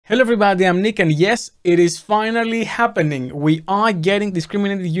Hello everybody, I'm Nick, and yes, it is finally happening. We are getting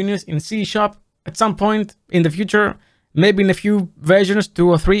discriminated unions in C# at some point in the future, maybe in a few versions, 2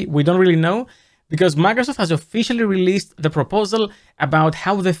 or 3, we don't really know, because Microsoft has officially released the proposal about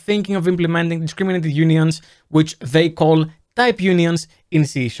how they're thinking of implementing discriminated unions, which they call type unions in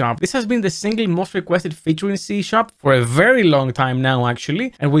C#. This has been the single most requested feature in C# for a very long time now,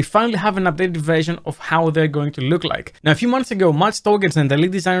 actually, and we finally have an updated version of how they're going to look like. Now, a few months ago, Matt Storgensen, the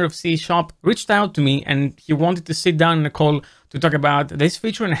lead designer of C#, reached out to me and he wanted to sit down in a call to talk about this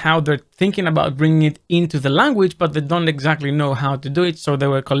feature and how they're thinking about bringing it into the language, but they don't exactly know how to do it, so they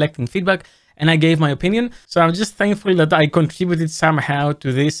were collecting feedback, and I gave my opinion. So I'm just thankful that I contributed somehow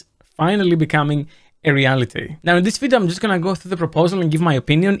to this finally becoming a reality. Now in this video, I'm just gonna go through the proposal and give my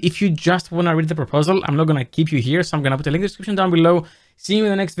opinion. If you just wanna read the proposal, I'm not gonna keep you here, so I'm gonna put a link in the description down below. See you in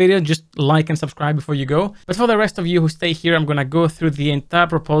the next video. Just like and subscribe before you go. But for the rest of you who stay here, I'm gonna go through the entire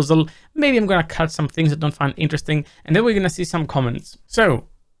proposal. Maybe I'm gonna cut some things that don't find interesting, and then we're gonna see some comments. So,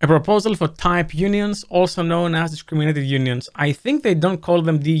 a proposal for type unions, also known as discriminated unions. I think they don't call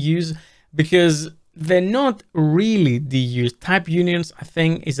them DUs because they're not really DUs. Type unions, I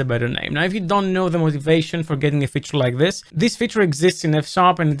think, is a better name. Now, if you don't know the motivation for getting a feature like this feature exists in F#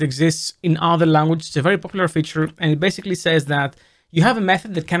 and it exists in other languages. It's a very popular feature, and it basically says that you have a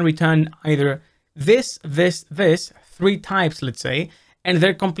method that can return either this, 3 types, let's say, and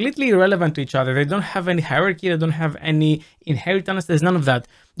they're completely irrelevant to each other. They don't have any hierarchy, they don't have any inheritance, there's none of that.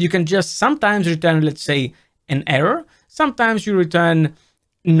 You can just sometimes return, let's say, an error, sometimes you return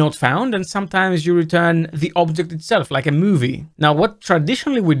not found, and sometimes you return the object itself, like a movie. Now, what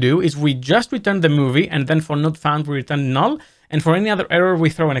traditionally we do is we just return the movie, and then for not found we return null, and for any other error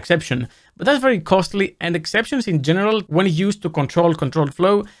we throw an exception. But that's very costly, and exceptions in general, when used to control controlled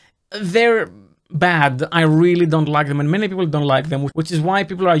flow, they're bad. I really don't like them, and many people don't like them, which is why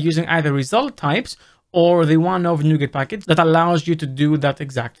people are using either result types or the one-off NuGet package that allows you to do that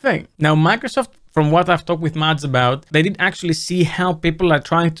exact thing. Now, Microsoft, from what I've talked with Mads about, they did actually see how people are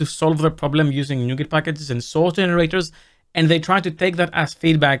trying to solve the problem using NuGet packages and source generators, and they try to take that as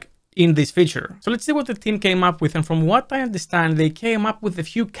feedback in this feature. So let's see what the team came up with, and from what I understand, they came up with a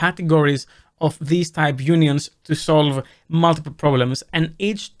few categories of these type unions to solve multiple problems, and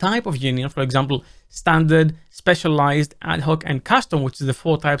each type of union, for example, standard, specialized, ad hoc, and custom, which is the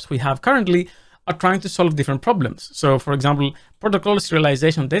 4 types we have currently, are trying to solve different problems. So for example, protocol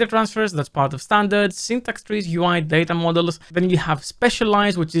serialization data transfers, that's part of standards, syntax trees, UI data models. Then you have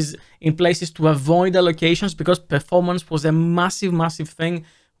specialized, which is in places to avoid allocations, because performance was a massive thing.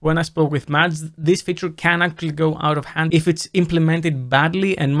 When I spoke with Mads, this feature can actually go out of hand if it's implemented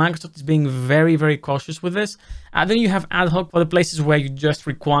badly, and Microsoft is being very cautious with this. Then you have ad hoc for the places where you just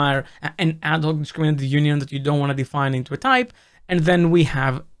require an ad hoc discriminated union that you don't want to define into a type. And then we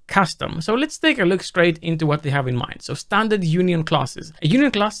have custom. So let's take a look straight into what they have in mind. So standard union classes. A union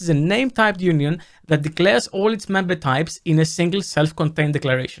class is a name-typed union that declares all its member types in a single self-contained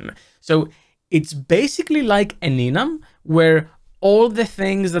declaration. So it's basically like an enum where all the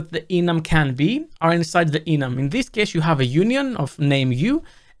things that the enum can be are inside the enum. In this case, you have a union of name U,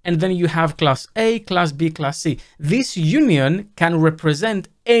 and then you have class A, class B, class C. This union can represent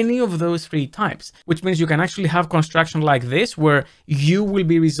any of those 3 types, which means you can actually have construction like this, where U will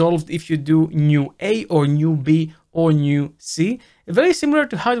be resolved if you do new A or new B or new C. Very similar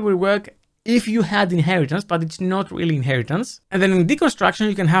to how it will work if you had inheritance, but it's not really inheritance. And then in deconstruction,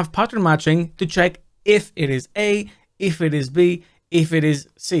 you can have pattern matching to check if it is A, if it is B, if it is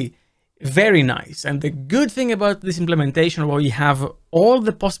C. Very nice. And the good thing about this implementation, where you have all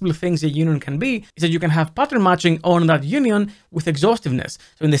the possible things a union can be, is that you can have pattern matching on that union with exhaustiveness.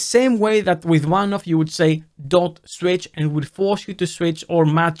 So in the same way that with one-off you would say dot switch and would force you to switch or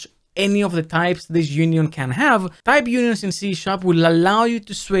match any of the types this union can have, type unions in C# will allow you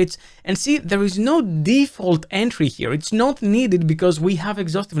to switch. And see, there is no default entry here. It's not needed because we have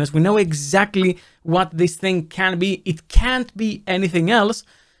exhaustiveness. We know exactly what this thing can be. It can't be anything else.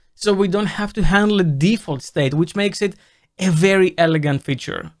 So we don't have to handle a default state, which makes it a very elegant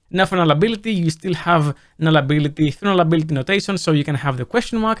feature. Now for nullability, you still have nullability through nullability notation, so you can have the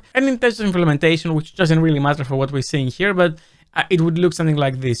question mark. And in terms of implementation, which doesn't really matter for what we're seeing here, but it would look something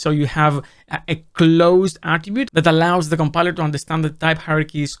like this. So you have a closed attribute that allows the compiler to understand the type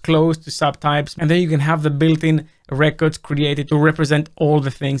hierarchy is closed to subtypes, and then you can have the built-in records created to represent all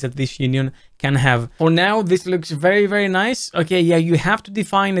the things that this union can have. For now, this looks very nice. Okay, yeah, you have to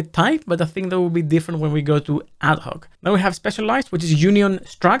define a type, but I think that will be different when we go to ad hoc. Now we have specialized, which is union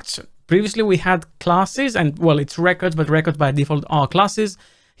structs. Previously we had classes, and well, it's records, but records by default are classes.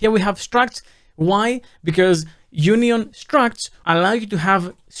 Here we have structs. Why? Because union structs allow you to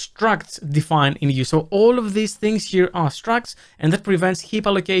have structs defined in you. So all of these things here are structs, and that prevents heap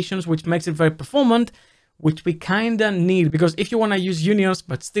allocations, which makes it very performant, which we kinda need, because if you want to use unions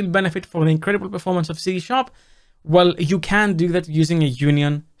but still benefit from the incredible performance of C#, well, you can do that using a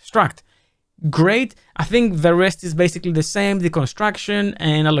union struct. Great. I think the rest is basically the same. The construction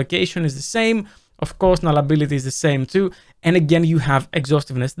and allocation is the same. Of course, nullability is the same too. And again, you have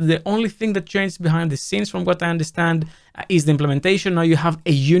exhaustiveness. The only thing that changed behind the scenes, from what I understand, is the implementation. Now you have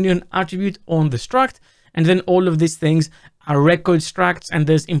a union attribute on the struct, and then all of these things are record structs, and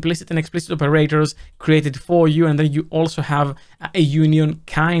there's implicit and explicit operators created for you, and then you also have a union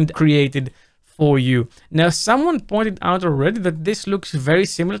kind created for you. Now, someone pointed out already that this looks very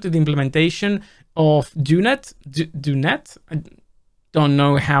similar to the implementation of dotnet. Dotnet? I don't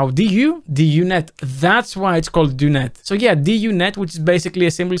know how. DUnet. That's why it's called dotnet. So yeah, DUnet, which is basically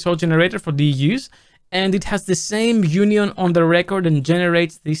a simple sort generator for DUs, and it has the same union on the record and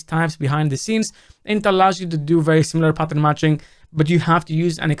generates these types behind the scenes, and it allows you to do very similar pattern matching, but you have to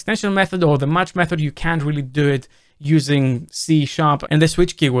use an extension method or the match method. You can't really do it using C# and the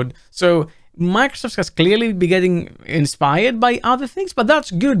switch keyword. So Microsoft has clearly been getting inspired by other things, but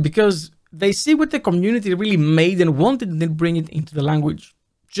that's good because they see what the community really made and wanted, and then bring it into the language.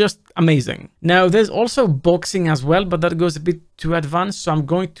 Just amazing. Now, there's also boxing as well, but that goes a bit too advanced, so I'm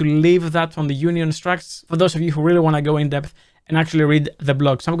going to leave that on the union structs for those of you who really want to go in depth and actually read the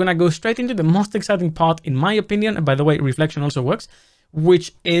blog. So I'm going to go straight into the most exciting part, in my opinion, and by the way, reflection also works,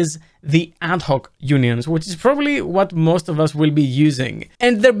 which is the ad hoc unions, which is probably what most of us will be using.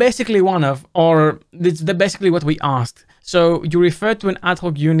 And they're basically they're basically what we asked. So you refer to an ad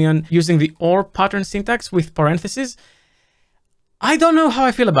hoc union using the OR pattern syntax with parentheses. I don't know how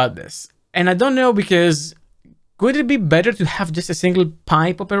I feel about this. And I don't know because could it be better to have just a single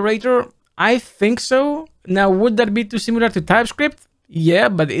pipe operator? I think so. Now, would that be too similar to TypeScript? Yeah,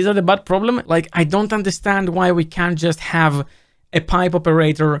 but is that a bad problem? Like, I don't understand why we can't just have a pipe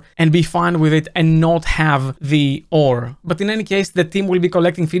operator and be fine with it and not have the OR. But in any case, the team will be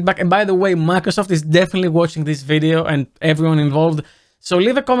collecting feedback. And by the way, Microsoft is definitely watching this video and everyone involved. So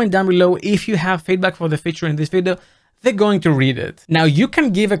leave a comment down below if you have feedback for the feature in this video. They're going to read it. Now, you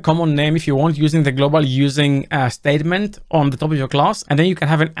can give a common name if you want using the global using statement on the top of your class. And then you can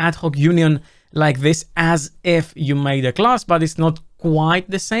have an ad hoc union like this as if you made a class, but it's not quite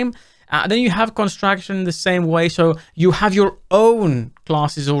the same. Then you have construction the same way. So you have your own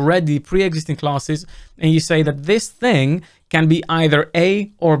classes already, pre-existing classes, and you say that this thing can be either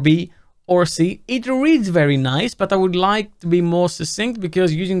A or B or C. It reads very nice, but I would like to be more succinct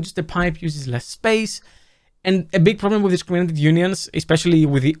because using just a pipe uses less space. And a big problem with discriminated unions, especially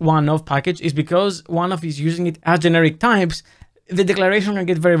with the one-of package, is because one-of is using it as generic types, the declaration can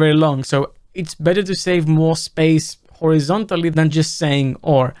get very, very long. So it's better to save more space horizontally than just saying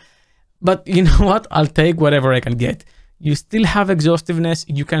or. But you know what? I'll take whatever I can get. You still have exhaustiveness,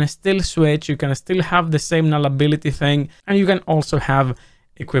 you can still switch, you can still have the same nullability thing, and you can also have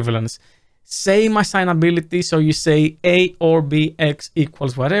equivalence. Same assignability, so you say A or B, X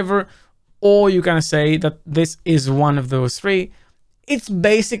equals whatever, or you can say that this is one of those three. It's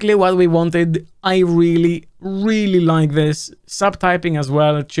basically what we wanted. I really, really like this. Subtyping as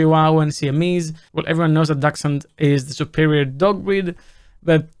well, Chihuahua and Siamese. Well, everyone knows that Dachshund is the superior dog breed,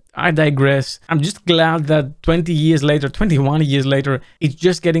 but I digress. I'm just glad that 20 years later, 21 years later, it's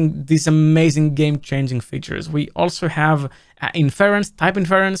just getting these amazing game-changing features. We also have inference, type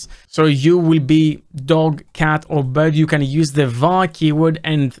inference. So you will be dog, cat, or bird. You can use the var keyword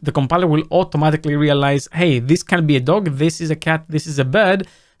and the compiler will automatically realize, hey, this can be a dog, this is a cat, this is a bird.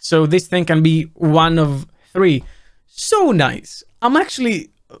 So this thing can be one of three. So nice. I'm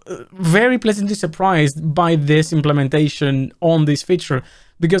actually very pleasantly surprised by this implementation on this feature,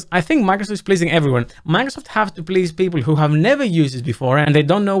 because I think Microsoft is pleasing everyone. Microsoft have to please people who have never used it before and they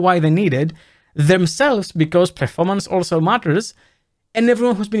don't know why they need it, themselves, because performance also matters, and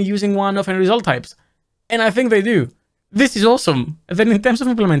everyone who's been using one-of and result types. And I think they do. This is awesome. And then in terms of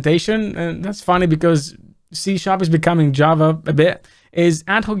implementation, and that's funny because C# is becoming Java a bit, is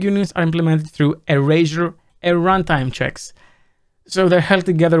ad hoc unions are implemented through erasure and runtime checks. So they're held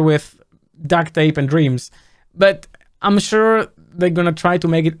together with duct tape and dreams. But I'm sure they're going to try to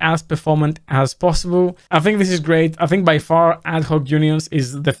make it as performant as possible. I think this is great. I think by far ad hoc unions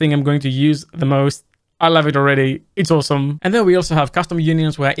is the thing I'm going to use the most. I love it already. It's awesome. And then we also have custom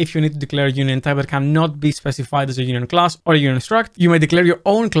unions where if you need to declare a union type that cannot be specified as a union class or a union struct, you may declare your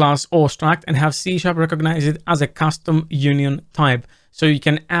own class or struct and have C# recognize it as a custom union type. So you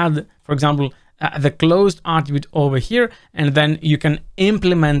can add, for example, the closed attribute over here, and then you can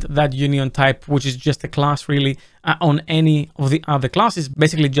implement that union type, which is just a class really, on any of the other classes,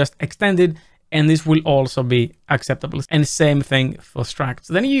 basically just extended, and this will also be acceptable. And same thing for structs.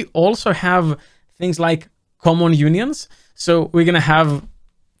 Then you also have things like common unions. So we're gonna have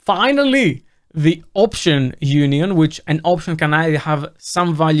finally the option union, which an option can either have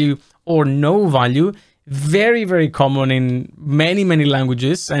some value or no value. Very, very common in many, many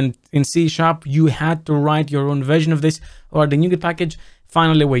languages. And in C# you had to write your own version of this, or the NuGet package.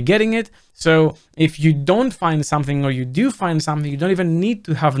 Finally, we're getting it. So if you don't find something, or you do find something, you don't even need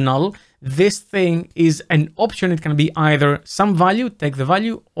to have null. This thing is an option. It can be either some value, take the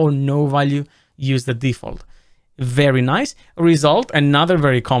value, or no value, use the default. Very nice. A result, another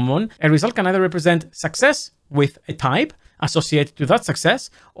very common. A result can either represent success with a type associated to that success,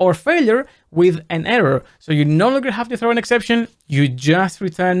 or failure with an error. So you no longer have to throw an exception, you just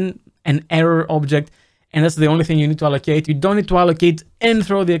return an error object, and that's the only thing you need to allocate. You don't need to allocate and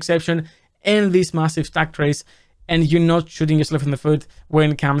throw the exception and this massive stack trace, and you're not shooting yourself in the foot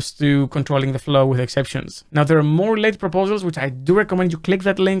when it comes to controlling the flow with exceptions. Now, there are more related proposals, which I do recommend you click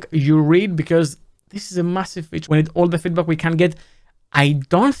that link, you read, because this is a massive feature. We need all the feedback we can get. I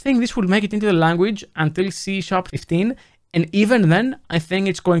don't think this will make it into the language until C# 15. And even then, I think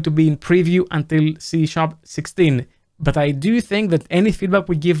it's going to be in preview until C# 16. But I do think that any feedback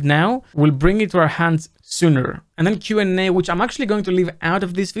we give now will bring it to our hands sooner. And then Q&A, which I'm actually going to leave out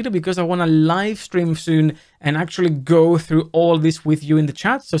of this video because I want to live stream soon and actually go through all this with you in the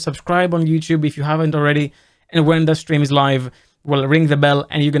chat. So subscribe on YouTube if you haven't already. And when the stream is live, well, ring the bell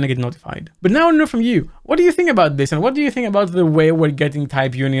and you're going to get notified. But now I know from you, what do you think about this? And what do you think about the way we're getting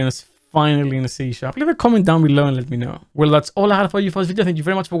type unions finally in C#? Leave a comment down below and let me know. Well, that's all I had for you for this video. Thank you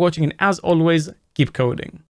very much for watching, and as always, keep coding.